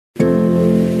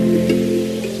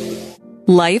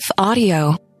Life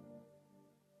Audio.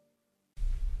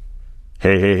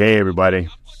 Hey, everybody.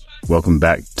 Welcome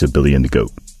back to Billy and the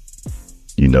Goat.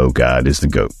 You know God is the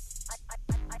GOAT.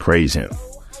 Praise Him.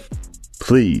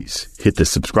 Please hit the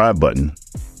subscribe button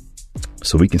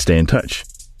so we can stay in touch.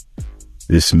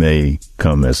 This may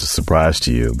come as a surprise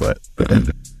to you, but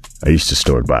I used to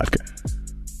store vodka.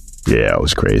 Yeah, I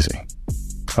was crazy.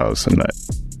 I was a nut.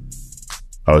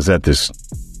 I was at this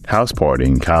house party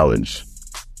in college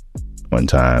one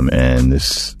time, and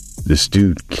this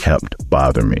dude kept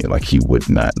bothering me, like he would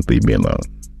not leave me alone.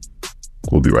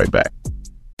 We'll be right back.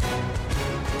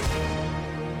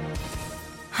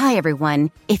 Hi,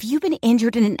 everyone. If you've been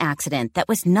injured in an accident that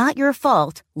was not your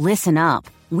fault, listen up.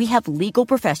 We have legal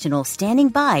professionals standing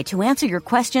by to answer your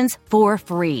questions for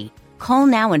free. Call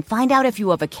now and find out if you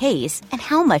have a case and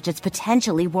how much it's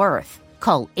potentially worth.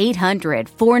 Call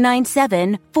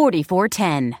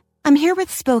 800-497-4410. I'm here with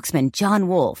spokesman John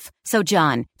Wolf. So,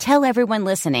 John, tell everyone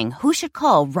listening who should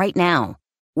call right now.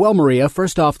 Well, Maria,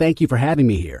 first off, thank you for having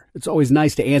me here. It's always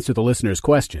nice to answer the listeners'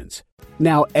 questions.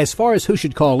 Now, as far as who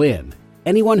should call in,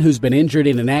 anyone who's been injured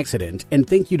in an accident and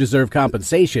think you deserve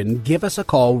compensation, give us a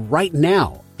call right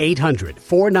now.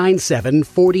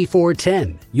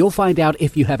 800-497-4410. You'll find out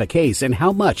if you have a case and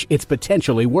how much it's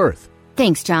potentially worth.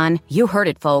 Thanks, John. You heard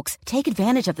it, folks. Take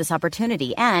advantage of this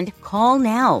opportunity and call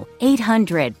now.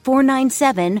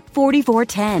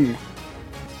 800-497-4410.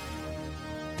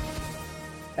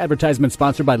 Advertisement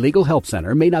sponsored by Legal Help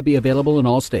Center. May not be available in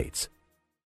all states.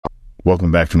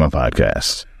 Welcome back to my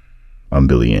podcast. I'm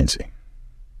Billy Yancey.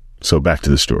 So back to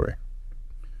the story.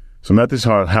 So I'm at this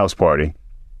house party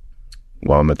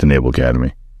while I'm at the Naval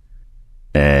Academy.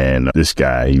 And this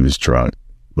guy, he was drunk,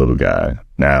 little guy.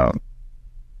 Now,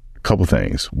 a couple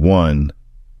things. One,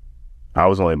 I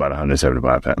was only about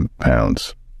 175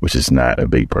 pounds, which is not a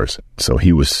big person. So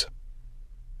he was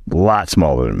a lot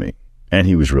smaller than me. And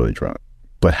he was really drunk.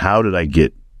 But how did I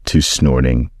get to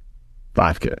snorting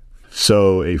vodka?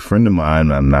 So a friend of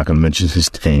mine, I'm not going to mention his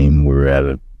name, we were at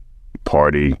a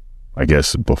party, I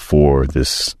guess, before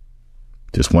this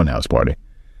one house party.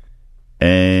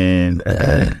 And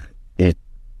it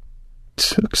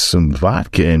took some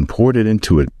vodka and poured it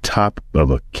into a top of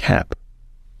a cap,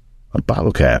 a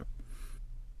bottle cap.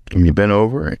 And he bent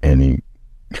over and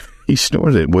he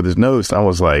snorted it with his nose. I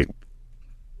was like,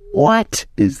 what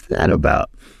is that about?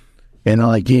 And I'm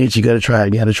like, yeah, you got to try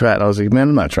it. I was like, man,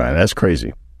 I'm not trying it. That's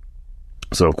crazy.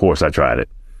 So, of course, I tried it.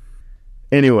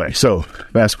 Anyway, so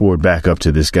fast forward back up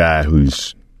to this guy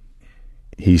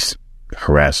he's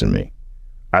harassing me.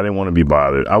 I didn't want to be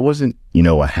bothered. I wasn't,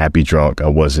 a happy drunk. I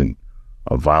wasn't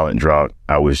a violent drunk.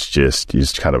 I was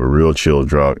just kind of a real chill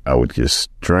drunk. I would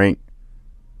just drink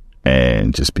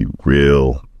and just be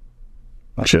real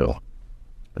chill.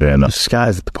 And this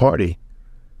guy's at the party.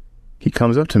 He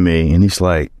comes up to me and he's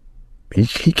like,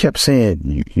 he kept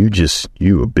saying,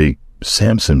 you a big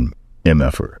Samson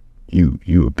MFer.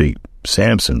 You a big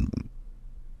Samson,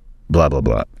 blah, blah,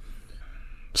 blah.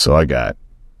 So I got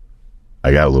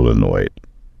a little annoyed.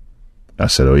 I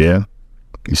said, oh, yeah?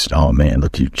 He said, oh, man,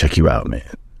 check you out, man.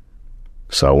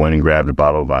 So I went and grabbed a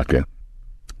bottle of vodka,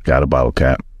 got a bottle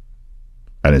cap.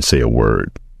 I didn't say a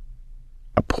word.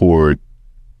 I poured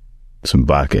some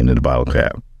vodka into the bottle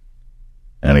cap,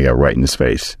 and I got right in his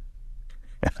face.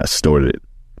 And I snorted it,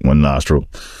 one nostril,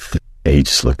 and he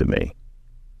just looked at me.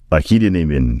 Like he didn't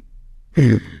even,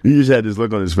 he just had this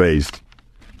look on his face.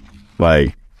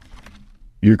 Like,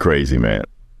 you're crazy, man.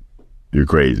 You're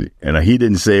crazy. And he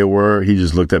didn't say a word. He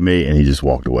just looked at me and he just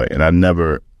walked away. And I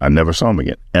never saw him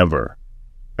again. Ever.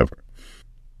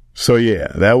 So yeah,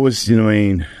 that was,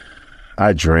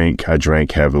 I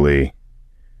drank heavily.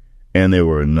 And there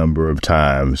were a number of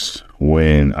times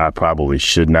when I probably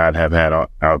should not have had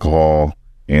alcohol.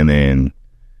 And then,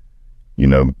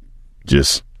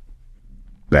 just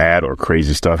bad or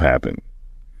crazy stuff happened.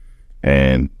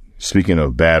 And speaking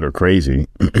of bad or crazy,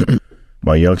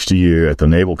 my youngster year at the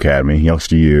Naval Academy,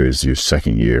 youngster year is your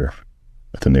second year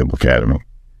at the Naval Academy.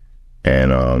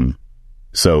 And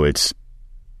so it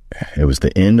was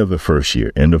the end of the first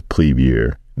year, end of plebe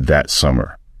year. That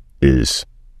summer is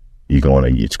you go on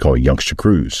it's called Youngster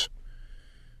Cruise.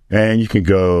 And you can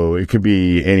go, it could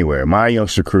be anywhere. My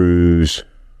Youngster Cruise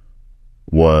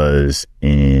was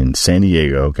in San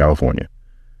Diego, California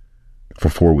for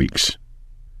 4 weeks.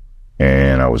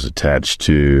 And I was attached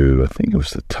to, I think it was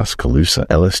the Tuscaloosa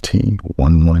LST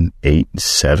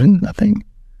 1187, I think.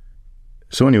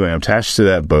 So anyway, I'm attached to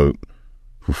that boat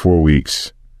for 4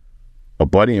 weeks. A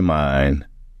buddy of mine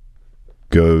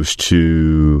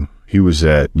he was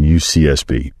at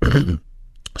UCSB.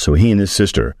 So he and his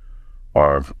sister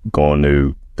are going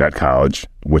to that college,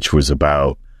 which was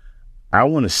about, I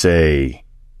want to say,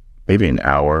 maybe an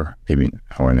hour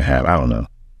and a half, I don't know,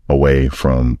 away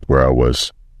from where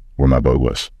my boat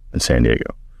was in San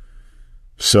Diego.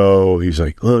 So he's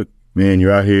like, look, man,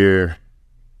 you're out here.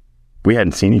 We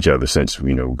hadn't seen each other since,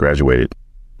 graduated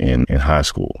in high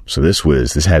school. So this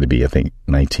had to be, I think,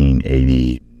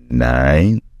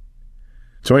 1989.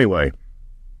 So anyway,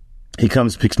 he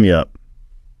comes, picks me up.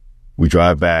 We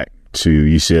drive back to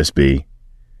UCSB,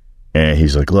 and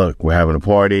he's like, look, we're having a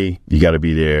party. You got to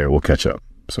be there. We'll catch up.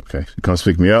 So, okay. He comes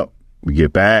pick me up. We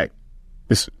get back.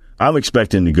 I'm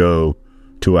expecting to go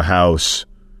to a house,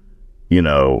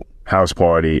 house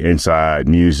party, inside,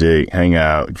 music, hang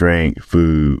out, drink,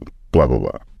 food, blah, blah,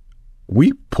 blah.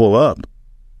 We pull up,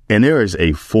 and there is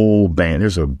a full band.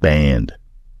 There's a band.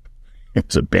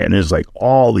 There's like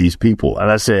all these people. And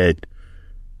I said,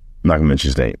 I'm not going to mention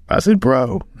his name. I said,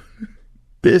 bro,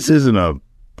 this isn't a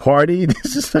party.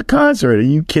 This is a concert. Are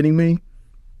you kidding me?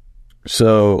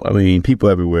 So, people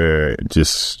everywhere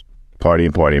just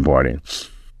partying.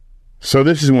 So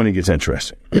this is when it gets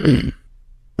interesting.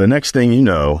 The next thing you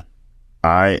know,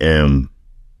 I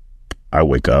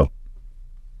wake up.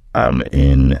 I'm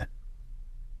in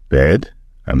bed.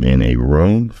 I'm in a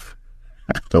room.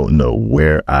 I don't know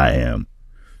where I am.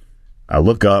 I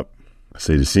look up. I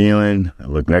see the ceiling. I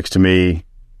look next to me.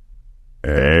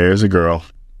 There's a girl.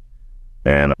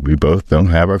 And we both don't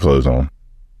have our clothes on.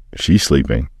 She's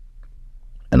sleeping.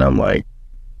 And I'm like,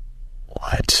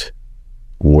 what?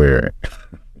 Where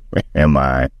am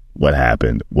I? What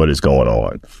happened? What is going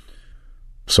on?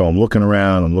 So I'm looking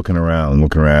around,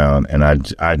 and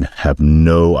I have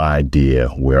no idea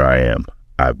where I am.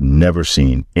 I've never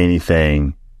seen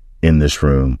anything in this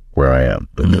room where I am.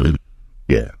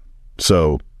 Yeah.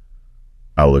 So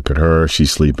I look at her,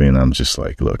 she's sleeping. I'm just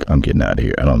like, look, I'm getting out of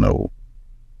here. I don't know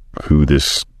who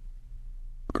this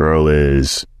girl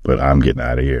is, but I'm getting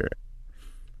out of here.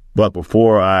 But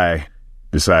before I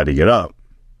decide to get up,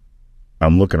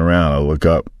 I'm looking around. I look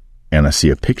up and I see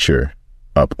a picture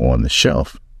up on the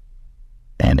shelf.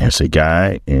 And there's a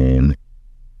guy in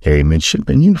a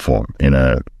midshipman uniform, in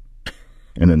a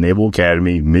Naval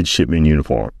Academy midshipman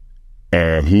uniform.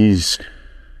 And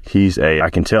I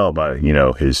can tell by,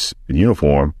 his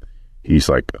uniform, he's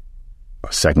like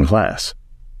a second class.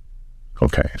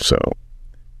 Okay, so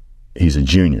he's a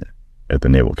junior at the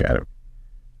Naval Academy.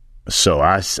 So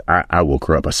I woke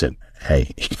her up. I said,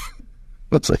 hey,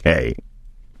 let's like, hey,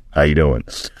 how you doing?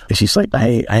 And she's like,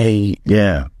 hey,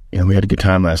 yeah, we had a good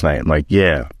time last night. I'm like,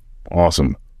 yeah,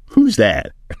 awesome. Who's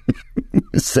that?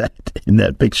 Who's that in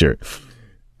that picture?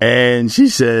 And she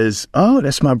says, oh,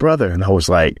 that's my brother. And I was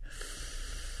like,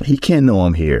 he can't know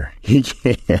I'm here. He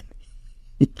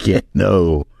can't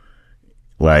know.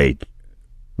 Like,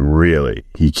 really,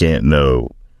 he can't know.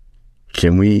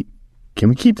 Can we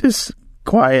keep this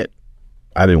quiet?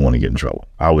 I didn't want to get in trouble.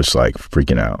 I was like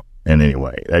freaking out. And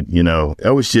anyway,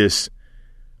 that was just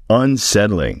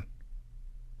unsettling.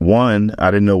 1,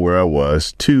 I didn't know where I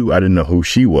was. 2, I didn't know who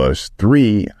she was.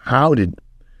 3, how did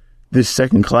this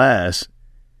second class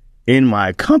in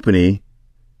my company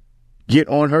get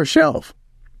on her shelf?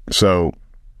 So,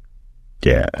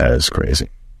 yeah, that is crazy.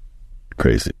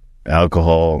 Crazy.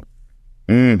 Alcohol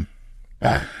never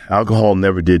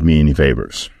did me any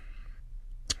favors.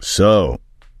 So,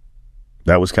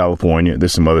 that was California.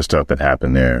 There's some other stuff that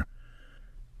happened there.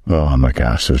 Oh my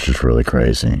gosh, it was just really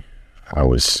crazy. I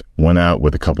went out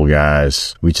with a couple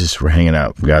guys. We just were hanging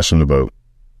out. Guys from the boat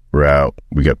were out.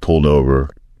 We got pulled over.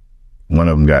 One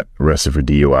of them got arrested for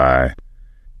DUI.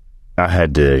 I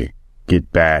had to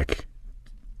get back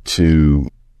to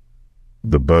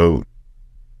the boat.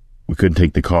 We couldn't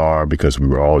take the car because we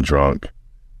were all drunk.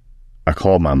 I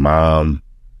called my mom.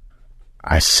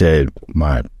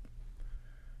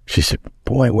 She said,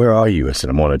 boy, where are you? I said,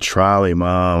 I'm on a trolley,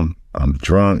 Mom. I'm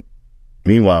drunk.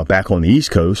 Meanwhile, back on the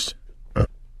East Coast,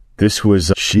 this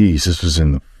was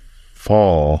in the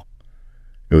fall.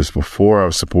 It was before I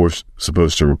was supposed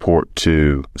to report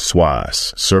to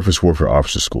SWAS, Surface Warfare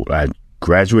Officer School. I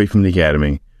graduated from the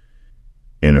academy.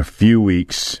 In a few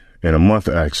weeks, in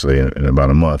about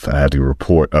a month, I had to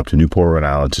report up to Newport, Rhode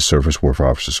Island to Surface Warfare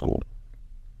Officer School.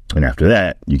 And after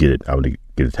that, I would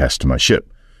get attached to my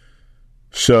ship.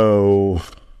 So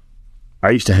I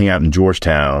used to hang out in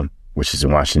Georgetown, which is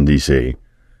in Washington, D.C.,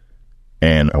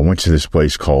 and I went to this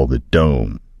place called the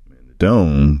Dome. The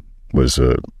Dome was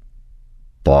a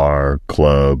bar,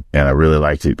 club, and I really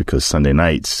liked it because Sunday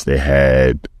nights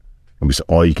it was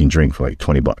all you can drink for like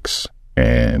 $20.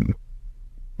 And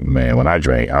man, when I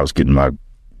drank, I was getting my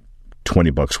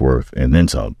 $20 worth and then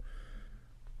some.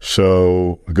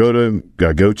 So I go to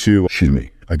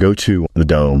the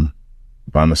Dome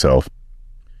by myself,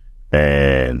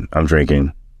 and I'm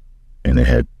drinking, and they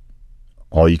had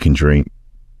all you can drink.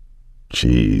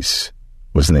 Jeez,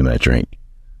 what's the name of that drink?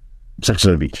 Sex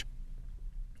on the Beach.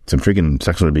 Some freaking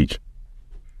Sex on the Beach.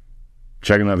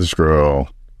 Checking out this girl,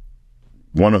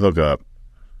 want to hook up.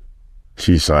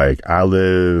 She's like, I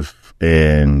live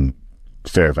in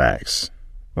Fairfax.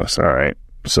 That's all right.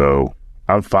 So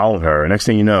I'm following her. Next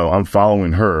thing you know, I'm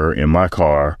following her in my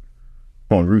car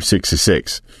on Route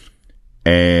 66.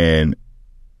 And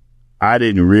I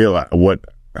didn't realize what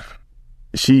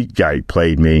she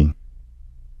played me.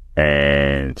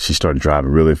 And she started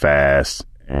driving really fast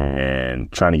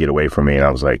and trying to get away from me. And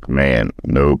I was like, man,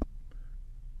 nope.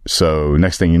 So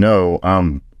next thing you know,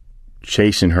 I'm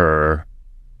chasing her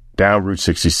down Route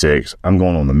 66. I'm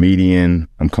going on the median.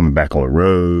 I'm coming back on the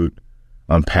road.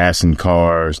 I'm passing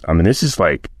cars. I mean, this is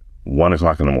like 1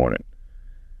 o'clock in the morning.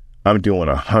 I'm doing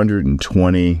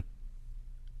 120.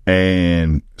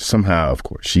 And somehow, of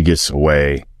course, she gets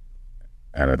away.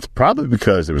 And it's probably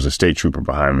because there was a state trooper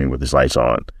behind me with his lights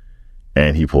on.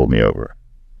 And he pulled me over.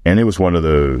 And it was one of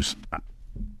those,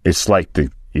 it's like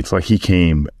he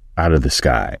came out of the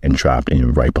sky and dropped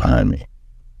in right behind me.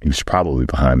 He was probably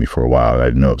behind me for a while. I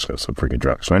didn't know it was so freaking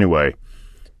drunk. So anyway,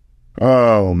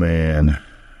 oh man,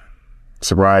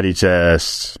 sobriety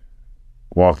test,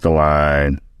 walk the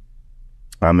line.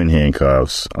 I'm in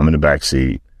handcuffs. I'm in the back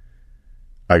seat.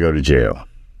 I go to jail.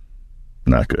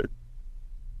 Not good.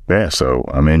 Yeah, so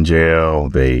I'm in jail.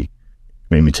 They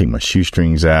made me take my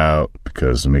shoestrings out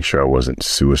because to make sure I wasn't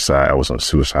suicide. I was on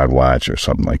suicide watch or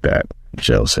something like that.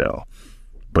 Jail cell.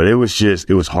 But it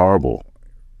was horrible.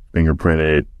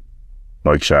 Fingerprinted,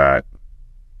 mugshot,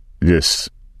 just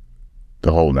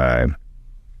the whole nine.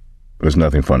 There's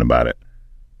nothing fun about it.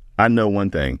 I know one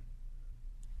thing.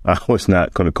 I was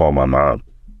not going to call my mom.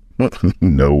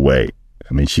 No way.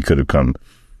 I mean, she could have come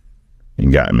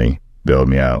and got me, bailed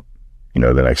me out,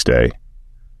 the next day.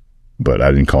 But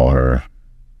I didn't call her.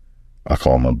 I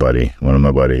called my buddy, one of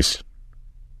my buddies.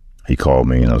 He called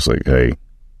me and I was like, hey,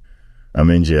 I'm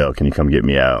in jail. Can you come get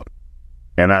me out?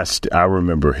 And I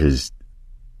remember his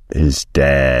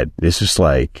dad. This was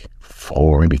like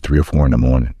 4, maybe 3 or 4 in the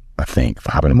morning. I think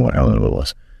 5 in the morning. I don't know what it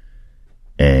was.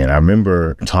 And I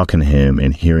remember talking to him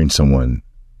and hearing someone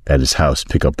at his house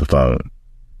pick up the phone.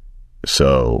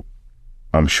 So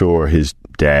I'm sure his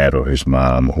dad or his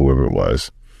mom, or whoever it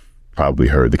was, probably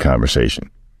heard the conversation.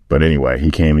 But anyway,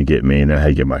 he came to get me and then I had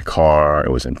to get my car.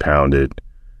 It was impounded.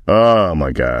 Oh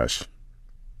my gosh.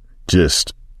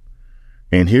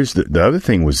 And here's the other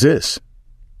thing was this.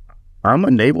 I'm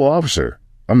a naval officer.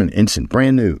 I'm an ensign,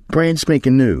 brand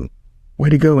spanking new. Way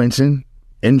to go, ensign.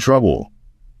 In trouble.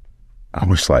 I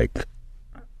was like,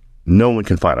 no one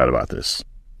can find out about this.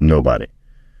 Nobody.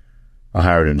 I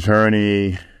hired an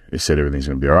attorney. They said everything's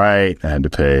going to be all right. I had to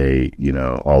pay,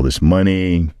 all this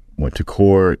money. Went to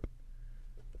court.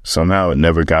 Somehow it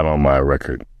never got on my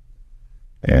record.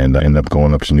 And I ended up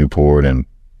going up to Newport and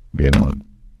being on.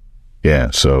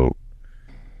 Yeah, so,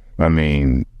 I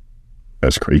mean,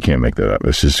 that's crazy. You can't make that up.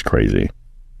 It's just crazy.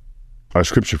 Our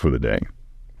scripture for the day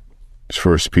is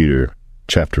 1 Peter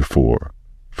chapter 4,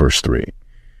 verse 3.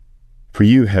 For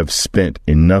you have spent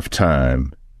enough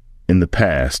time in the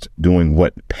past doing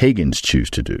what pagans choose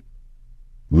to do,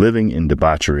 living in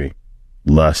debauchery,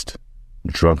 lust,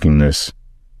 drunkenness,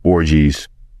 orgies,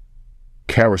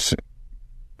 carousing,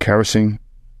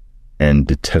 and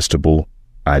detestable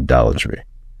idolatry.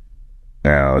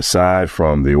 Now, aside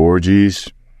from the orgies,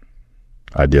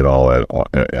 I did all that.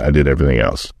 I did everything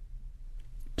else.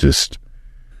 Just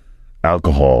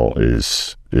alcohol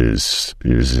is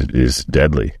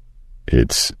deadly.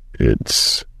 It's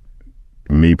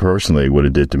me personally. What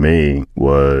it did to me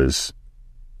was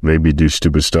made me do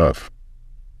stupid stuff,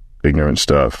 ignorant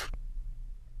stuff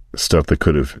that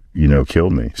could have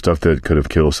killed me, stuff that could have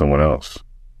killed someone else.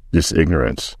 Just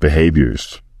ignorance.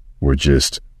 Behaviors were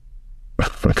just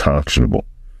unconscionable.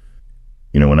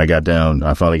 When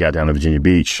I finally got down to Virginia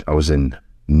Beach, I was in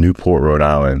Newport, Rhode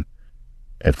Island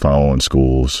at following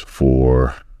schools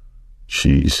for,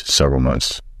 several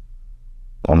months,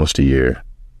 almost a year.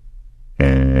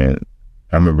 And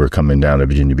I remember coming down to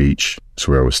Virginia Beach. That's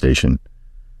where I was stationed. I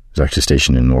was actually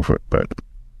stationed in Norfolk, but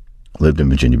lived in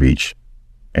Virginia Beach.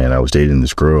 And I was dating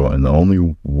this girl. And the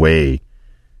only way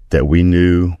that we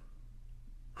knew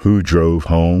who drove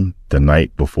home the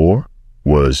night before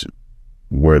was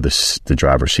where the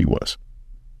driver's seat was.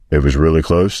 If it was really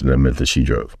close, that meant that she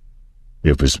drove.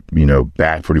 If it was,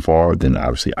 back pretty far, then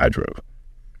obviously I drove.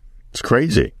 It's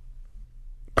crazy.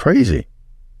 Crazy.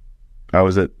 I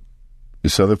was at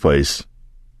this other place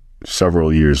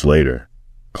several years later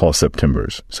called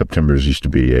September's. September's used to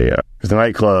be a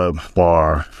nightclub,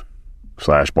 bar,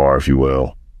 / bar, if you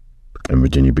will, in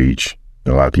Virginia Beach.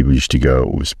 A lot of people used to go.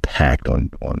 It was packed on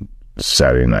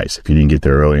Saturday nights. If you didn't get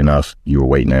there early enough, you were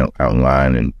waiting out in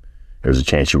line, and there was a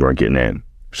chance you weren't getting in.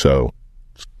 So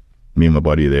me and my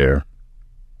buddy there,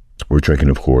 we're drinking,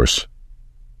 of course.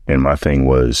 And my thing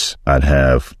was I'd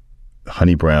have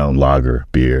honey brown lager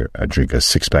beer. I'd drink a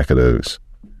 6-pack of those.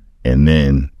 And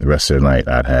then the rest of the night,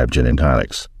 I'd have gin and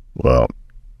tonics. Well,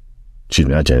 excuse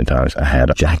me, not gin and tonics. I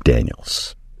had Jack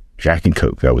Daniels. Jack and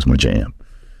Coke. That was my jam.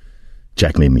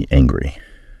 Jack made me angry.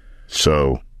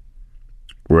 So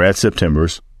we're at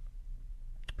September's,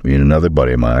 me and another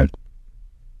buddy of mine,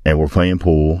 and we're playing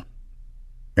pool.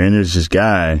 And there's this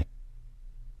guy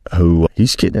who,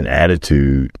 he's getting an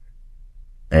attitude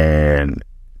and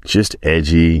just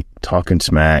edgy, talking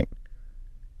smack.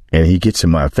 And he gets in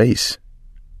my face.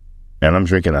 And I'm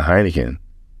drinking a Heineken.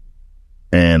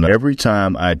 And every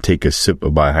time I take a sip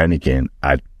of my Heineken,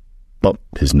 I bump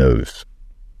his nose.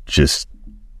 Just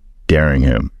daring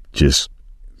him. Just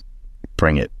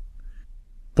bring it.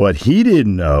 What he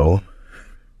didn't know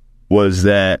was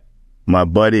that my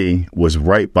buddy was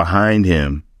right behind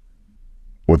him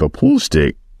with a pool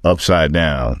stick upside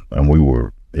down.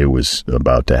 And it was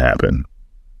about to happen.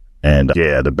 And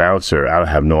the bouncer, I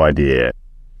have no idea.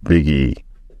 Biggie,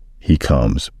 he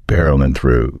comes barreling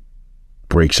through,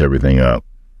 breaks everything up,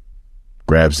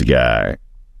 grabs the guy.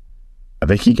 I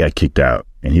think he got kicked out,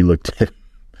 and he looked at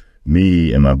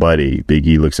me and my buddy. Big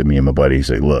E looks at me and my buddy. He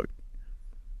said, look,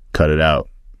 cut it out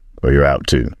or you're out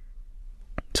too.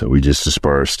 So we just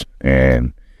dispersed,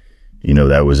 and,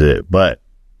 that was it. But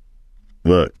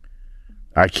look,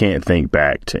 I can't think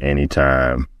back to any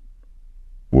time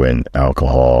when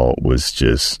alcohol was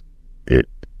just, it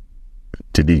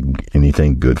did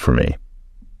anything good for me.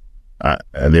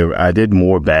 I did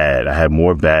more bad. I had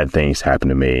more bad things happen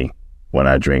to me when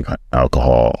I drink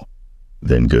alcohol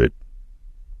than good.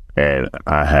 And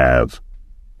I have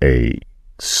a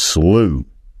slew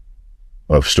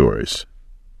of stories.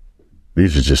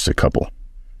 These are just a couple.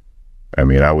 I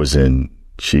mean, I was in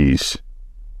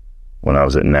when I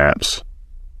was at NAPS,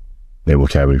 Naval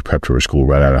Academy Preparatory School,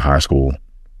 right out of high school.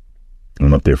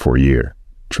 I'm up there for a year,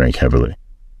 drank heavily.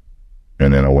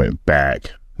 And then I went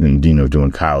back, and,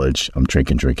 doing college, I'm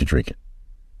drinking.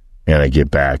 And I get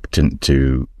back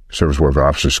to Service Warfare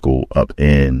Officer School up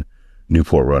in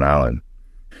Newport, Rhode Island.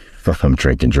 I'm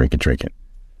drinking.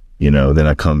 Then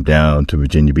I come down to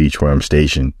Virginia Beach where I'm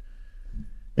stationed,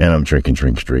 and I'm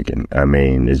drinking. I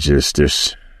mean, it's just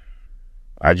this.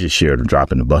 I just shared a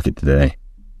drop in the bucket today,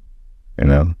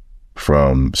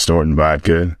 from snorting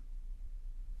vodka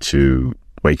to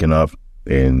waking up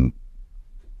in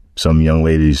some young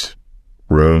lady's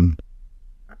room.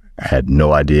 I had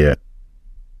no idea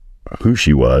who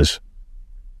she was.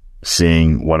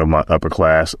 Seeing one of my upper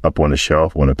class up on the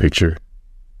shelf on a picture,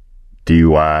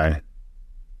 DUI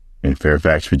in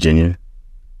Fairfax, Virginia,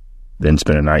 then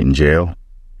spent a night in jail,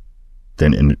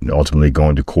 then ultimately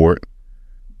going to court,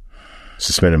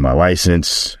 suspended my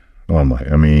license. Then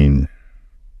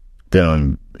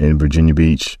I'm in Virginia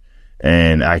Beach,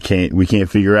 and we can't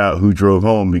figure out who drove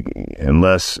home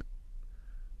unless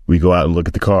we go out and look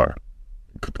at the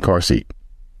car seat,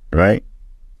 right?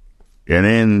 And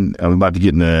then I'm about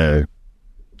to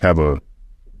have a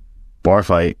bar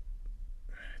fight.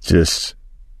 Just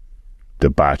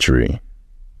debauchery,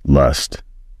 lust,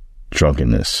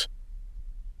 drunkenness,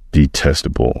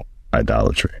 detestable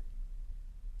idolatry.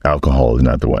 Alcohol is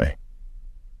not the way.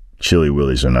 Chili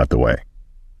Willies are not the way.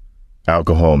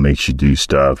 Alcohol makes you do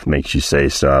stuff, makes you say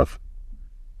stuff.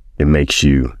 It makes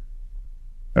you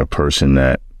a person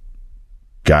that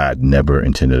God never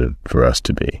intended for us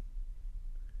to be.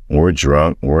 We're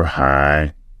drunk, we're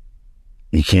high.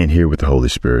 You can't hear what the Holy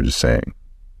Spirit is saying.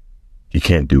 You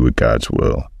can't do what God's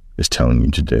will is telling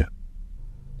you to do.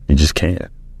 You just can't.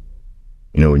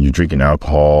 When you're drinking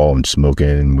alcohol and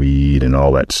smoking weed and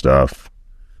all that stuff,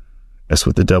 that's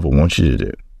what the devil wants you to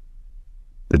do.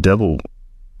 The devil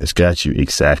has got you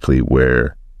exactly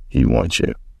where he wants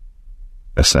you.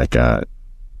 That's not God.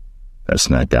 That's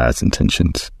not God's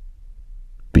intentions.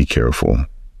 Be careful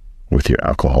with your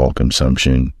alcohol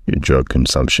consumption, your drug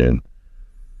consumption.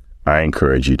 I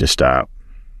encourage you to stop.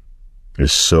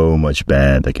 There's so much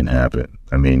bad that can happen.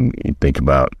 I mean, you think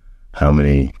about how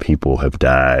many people have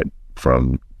died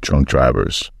from drunk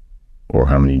drivers, or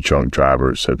how many drunk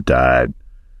drivers have died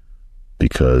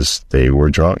because they were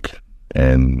drunk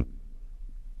and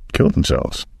killed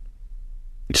themselves.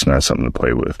 It's not something to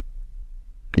play with.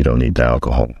 You don't need the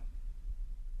alcohol.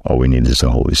 All we need is the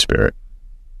Holy Spirit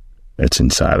that's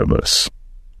inside of us.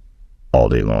 all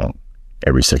day long,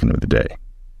 every second of the day.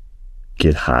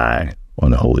 Get high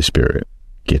on the Holy Spirit.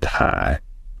 Get high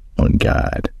on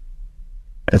God.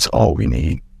 That's all we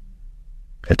need.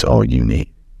 That's all you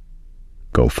need.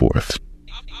 Go forth.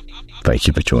 Thank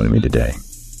you for joining me today.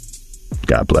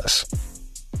 God bless.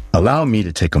 Allow me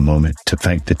to take a moment to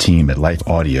thank the team at Life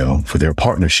Audio for their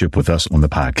partnership with us on the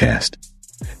podcast.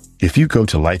 If you go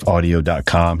to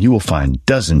lifeaudio.com, you will find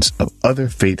dozens of other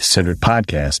faith-centered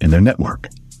podcasts in their network.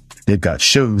 They've got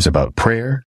shows about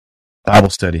prayer, Bible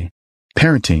study,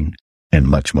 parenting, and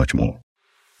much, much more.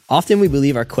 Often we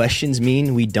believe our questions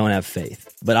mean we don't have faith,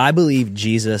 but I believe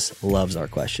Jesus loves our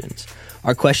questions.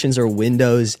 Our questions are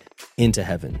windows into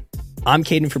heaven. I'm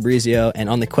Caden Fabrizio, and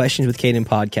on the Questions with Caden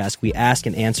podcast, we ask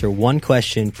and answer one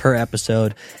question per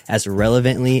episode as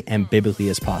relevantly and biblically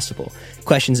as possible.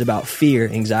 Questions about fear,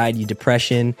 anxiety,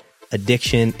 depression,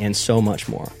 addiction, and so much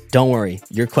more. Don't worry,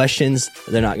 your questions,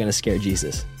 they're not going to scare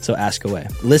Jesus, so ask away.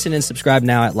 Listen and subscribe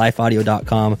now at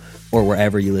lifeaudio.com or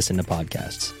wherever you listen to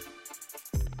podcasts.